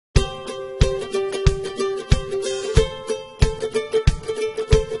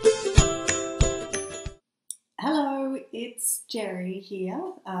Jerry here.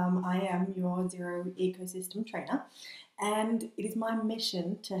 I am your Xero ecosystem trainer, and it is my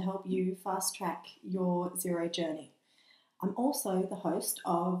mission to help you fast track your Xero journey. I'm also the host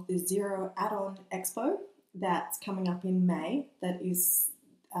of the Xero Add-on Expo that's coming up in May that is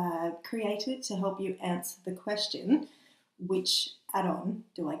created to help you answer the question, which add-on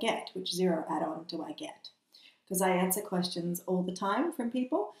do I get? Which Xero add-on do I get? Because I answer questions all the time from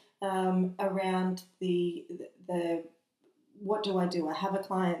people around the what do I do? I have a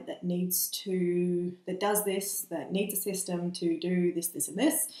client that does this, that needs a system to do this, this, and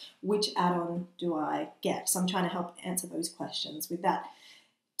this. Which add-on do I get? So I'm trying to help answer those questions with that.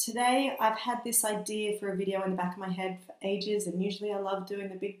 Today, I've had this idea for a video in the back of my head for ages, and usually I love doing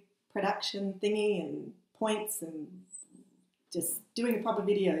the big production thingy and points and just doing the proper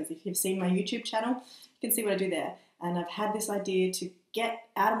videos. If you've seen my YouTube channel, you can see what I do there. And I've had this idea to get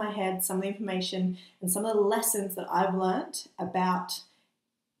out of my head some of the information and some of the lessons that I've learnt about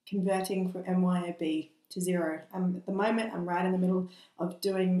converting from MYOB to Xero. At the moment, I'm right in the middle of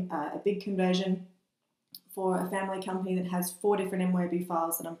doing a big conversion for a family company that has 4 different MYOB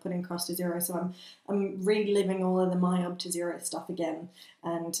files that I'm putting across to Xero. So I'm reliving all of the MYOB to Xero stuff again,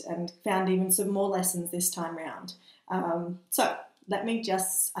 and found even some more lessons this time round.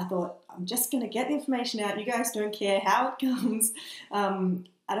 I thought I'm just going to get the information out. You guys don't care how it comes.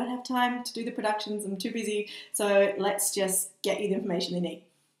 I don't have time to do the productions. I'm too busy. So let's just get you the information they need.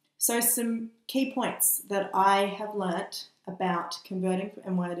 So some key points that I have learnt about converting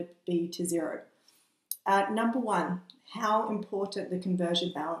from MYOB to Xero. Number 1, how important the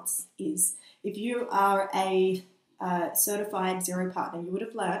conversion balance is. If you are a certified Xero partner, you would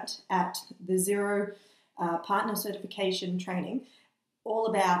have learnt at the Xero partner certification training all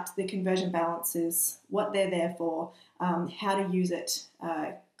about the conversion balances, what they're there for, how to use it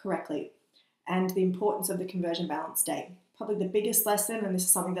correctly, and the importance of the conversion balance date. Probably the biggest lesson, and this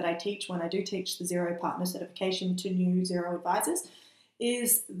is something that I teach when I do teach the Xero partner certification to new Xero advisors,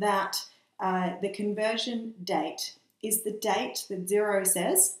 is that the conversion date is the date that Xero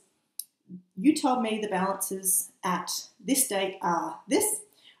says, you told me the balances at this date are this.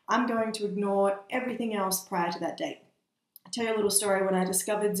 I'm going to ignore everything else prior to that date. I'll tell you a little story. When I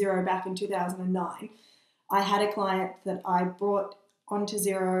discovered Xero back in 2009, I had a client that I brought onto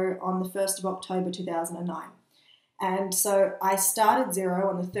Xero on the 1st of October 2009. And so I started Xero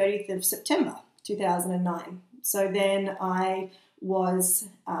on the 30th of September 2009. So then that was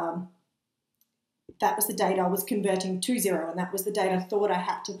the date I was converting to Xero, and that was the date I thought I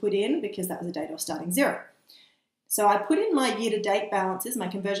had to put in because that was the date I was starting Xero. So I put in my year-to-date balances, my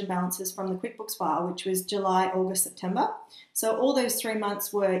conversion balances from the QuickBooks file, which was July, August, September. So all those 3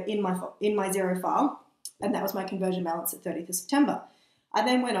 months were in my Xero file, and that was my conversion balance at 30th of September. I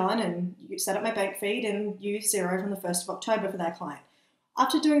then went on and set up my bank feed and used Xero from the 1st of October for that client.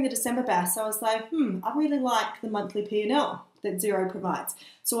 After doing the December BAS, I was like, I really like the monthly P&L that Xero provides.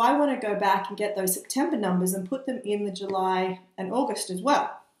 So I want to go back and get those September numbers and put them in the July and August as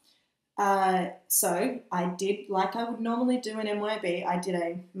well. So I did, like I would normally do in MYOB, I did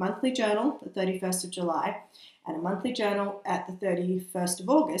a monthly journal, the 31st of July, and a monthly journal at the 31st of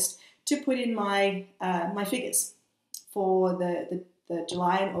August to put in my figures for the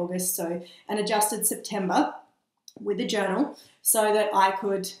July and August, so an adjusted September with the journal so that I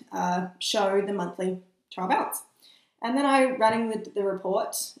could show the monthly trial balance. And then I running the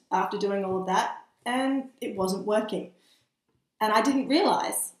report after doing all of that, and it wasn't working. And I didn't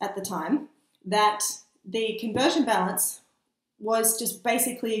realize at the time that the conversion balance was just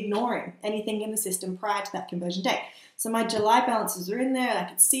basically ignoring anything in the system prior to that conversion date. So my July balances are in there, I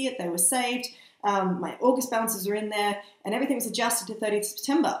could see it, they were saved. My August balances are in there, and everything was adjusted to 30th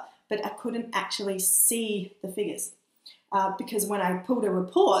September, but I couldn't actually see the figures because when I pulled a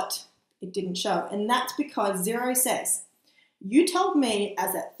report, it didn't show. And that's because Xero says, you told me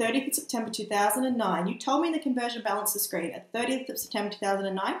as at 30th of September 2009, you told me the conversion balances screen at 30th of September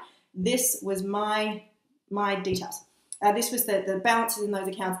 2009, this was my details. This was the balances in those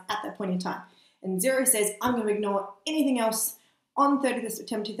accounts at that point in time. And Xero says, I'm going to ignore anything else on 30th of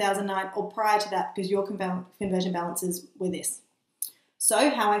September 2009 or prior to that because your conversion balances were this.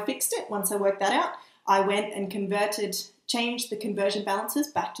 So how I fixed it, once I worked that out, I went and changed the conversion balances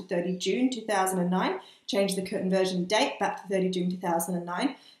back to 30 June 2009, changed the conversion date back to 30 June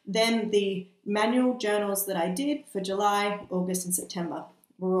 2009. Then the manual journals that I did for July, August and September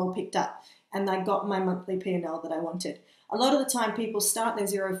were all picked up, and I got my monthly P&L that I wanted. A lot of the time people start their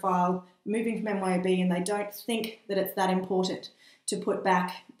Xero file moving from MYOB and they don't think that it's that important to put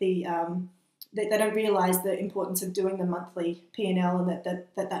back the they don't realise the importance of doing the monthly P&L, and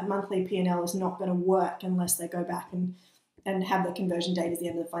that monthly P&L is not going to work unless they go back and and have the conversion date as the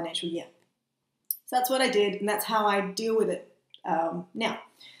end of the financial year. So that's what I did, and that's how I deal with it now.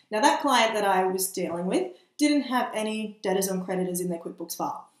 Now that client that I was dealing with didn't have any debtors and creditors in their QuickBooks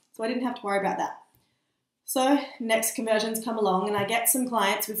file, so I didn't have to worry about that. So next conversions come along and I get some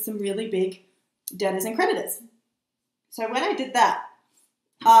clients with some really big debtors and creditors. So when I did that,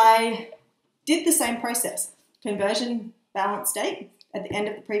 I did the same process, conversion balance date at the end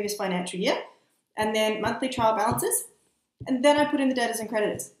of the previous financial year, and then monthly trial balances, and then I put in the debtors and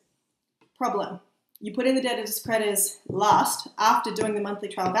creditors. Problem, you put in the debtors and creditors last after doing the monthly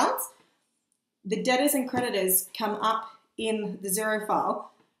trial balance. The debtors and creditors come up in the Xero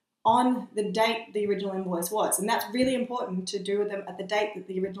file on the date the original invoice was, and that's really important to do with them at the date that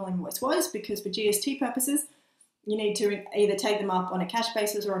the original invoice was, because for GST purposes, you need to either take them up on a cash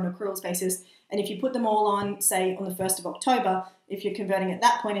basis or on an accruals basis. And if you put them all on, say, on the 1st of October, if you're converting at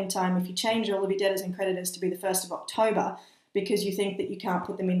that point in time, if you change all of your debtors and creditors to be the 1st of October because you think that you can't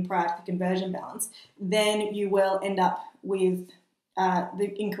put them in prior to the conversion balance, then you will end up with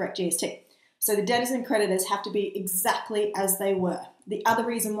the incorrect GST. So the debtors and creditors have to be exactly as they were. The other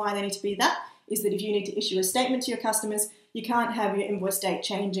reason why they need to be that is that if you need to issue a statement to your customers, you can't have your invoice date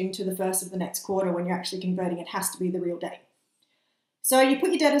changing to the 1st of the next quarter when you're actually converting. It has to be the real date. So you put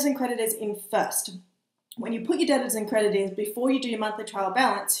your debtors and creditors in first. When you put your debtors and creditors before you do your monthly trial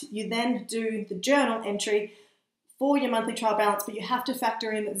balance, you then do the journal entry for your monthly trial balance, but you have to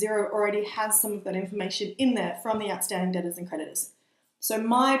factor in that Xero already has some of that information in there from the outstanding debtors and creditors. So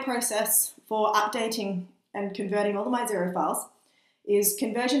my process for updating and converting all of my Xero files is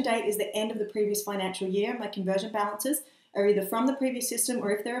conversion date is the end of the previous financial year. My conversion balances are either from the previous system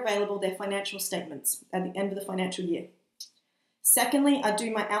or, if they're available, they're financial statements at the end of the financial year. Secondly, I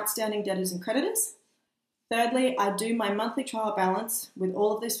do my outstanding debtors and creditors. Thirdly, I do my monthly trial balance with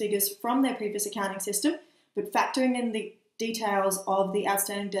all of those figures from their previous accounting system, but factoring in the details of the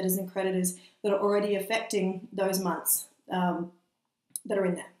outstanding debtors and creditors that are already affecting those months that are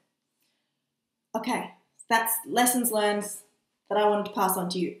in there. Okay, that's lessons learned that I wanted to pass on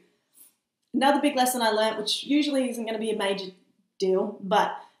to you. Another big lesson I learned, which usually isn't going to be a major deal,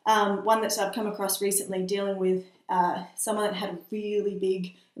 but one that I've come across recently dealing with someone that had a really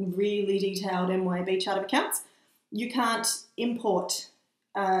big and really detailed MYOB chart of accounts. You can't import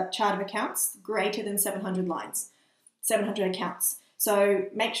a chart of accounts greater than 700 lines, 700 accounts. So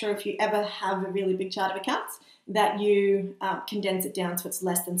make sure if you ever have a really big chart of accounts that you condense it down so it's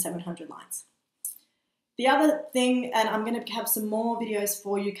less than 700 lines. The other thing, and I'm going to have some more videos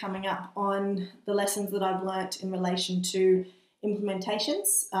for you coming up on the lessons that I've learnt in relation to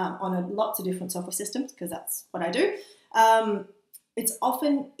implementations on lots of different software systems, because that's what I do. It's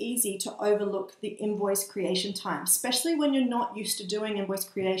often easy to overlook the invoice creation time, especially when you're not used to doing invoice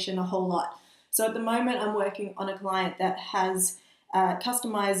creation a whole lot. So at the moment, I'm working on a client that has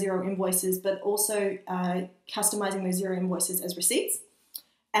customized Xero invoices, but also customizing those Xero invoices as receipts,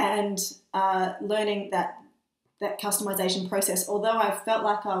 and learning that customization process. Although I felt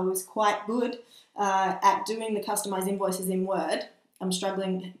like I was quite good at doing the customized invoices in Word, I'm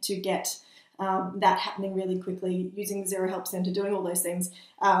struggling to get that happening really quickly using the Xero Help Center, doing all those things.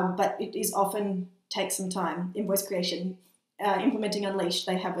 But it is often takes some time. Invoice creation, implementing Unleashed,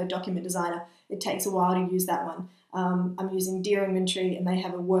 they have a document designer. It takes a while to use that one. I'm using Dear Inventory, and they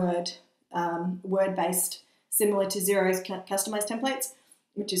have a Word-based, similar to Xero's customized templates,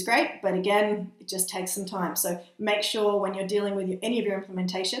 which is great, but again, it just takes some time. So make sure when you're dealing with any of your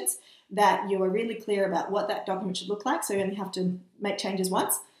implementations that you are really clear about what that document should look like, so you only have to make changes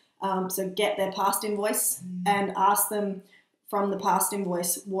once. So get their past invoice and ask them from the past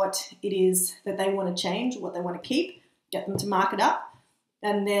invoice what it is that they want to change, what they want to keep, get them to mark it up,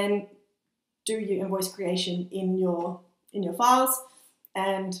 and then do your invoice creation in your files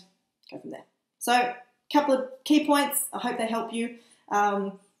and go from there. So a couple of key points. I hope they help you.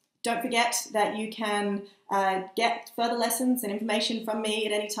 Don't forget that you can get further lessons and information from me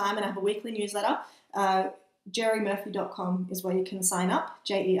at any time, and I have a weekly newsletter. JeriMurphy.com is where you can sign up,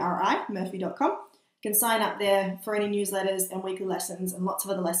 Jeri, Murphy.com. You can sign up there for any newsletters and weekly lessons and lots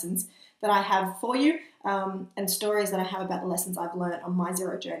of other lessons that I have for you, and stories that I have about the lessons I've learned on my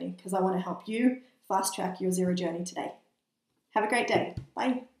Xero journey, because I want to help you fast track your Xero journey today. Have a great day.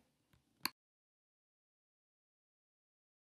 Bye.